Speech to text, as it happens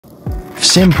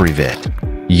Всем привет!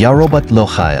 Я робот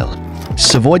Alexey-L.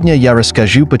 Сегодня я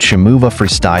расскажу, почему во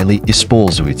фристайле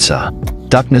используются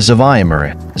так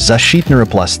называемые защитные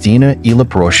пластины или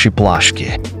проще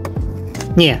плашки.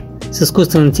 Не, с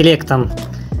искусственным интеллектом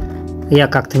я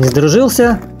как-то не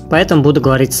сдружился, поэтому буду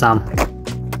говорить сам.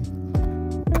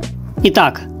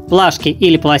 Итак, плашки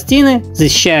или пластины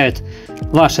защищают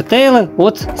ваши тейлы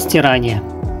от стирания.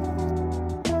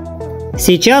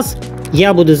 Сейчас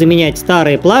я буду заменять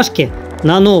старые плашки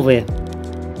на новые.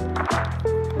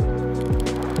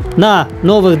 На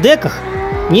новых деках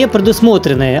не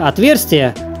предусмотрены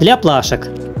отверстия для плашек,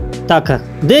 так как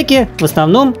деки в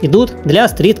основном идут для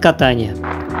стрит-катания.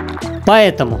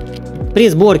 Поэтому при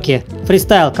сборке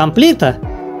фристайл комплекта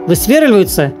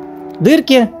высверливаются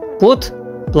дырки под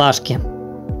плашки.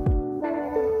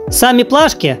 Сами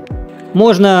плашки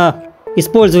можно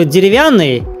использовать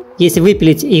деревянные, если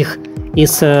выпилить их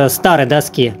из старой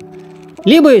доски,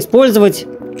 либо использовать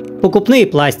покупные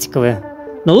пластиковые.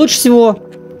 Но лучше всего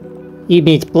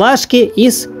иметь плашки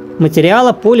из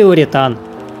материала полиуретан.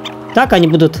 Так они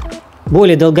будут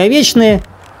более долговечные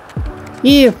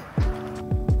и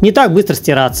не так быстро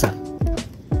стираться.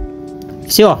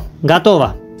 Все,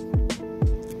 готово.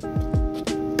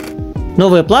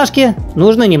 Новые плашки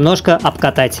нужно немножко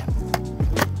обкатать.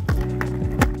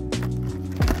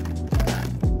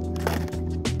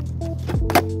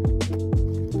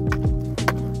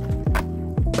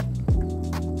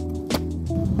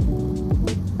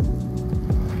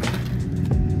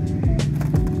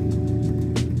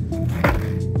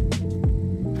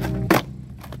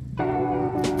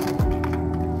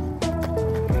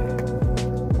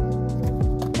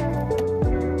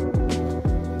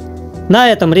 На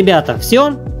этом, ребята,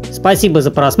 все. Спасибо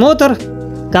за просмотр.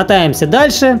 Катаемся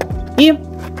дальше и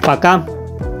пока.